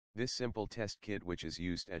This simple test kit which is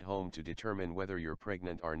used at home to determine whether you're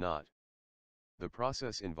pregnant or not. The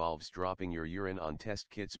process involves dropping your urine on test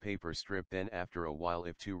kit's paper strip, then after a while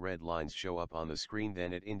if two red lines show up on the screen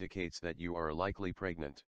then it indicates that you are likely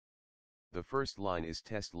pregnant. The first line is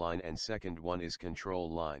test line and second one is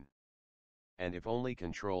control line. And if only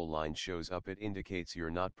control line shows up it indicates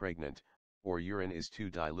you're not pregnant, or urine is too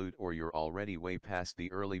dilute or you're already way past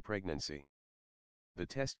the early pregnancy. The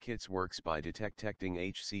test kits works by detecting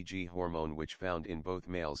HCG hormone which found in both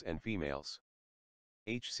males and females.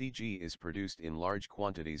 HCG is produced in large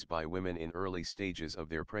quantities by women in early stages of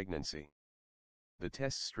their pregnancy. The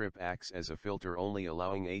test strip acts as a filter only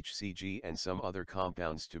allowing HCG and some other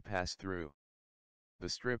compounds to pass through. The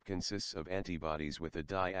strip consists of antibodies with a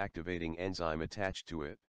dye-activating enzyme attached to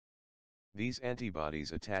it. These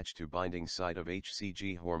antibodies attach to binding site of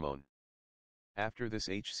HCG hormone. After this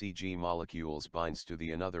HCG molecules binds to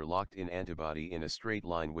the another locked-in antibody in a straight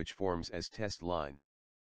line which forms as test line.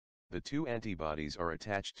 The two antibodies are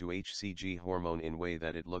attached to HCG hormone in way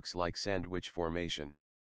that it looks like sandwich formation.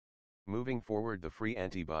 Moving forward the free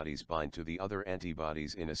antibodies bind to the other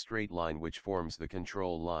antibodies in a straight line which forms the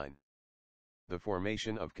control line. The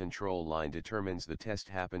formation of control line determines the test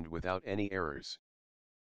happened without any errors.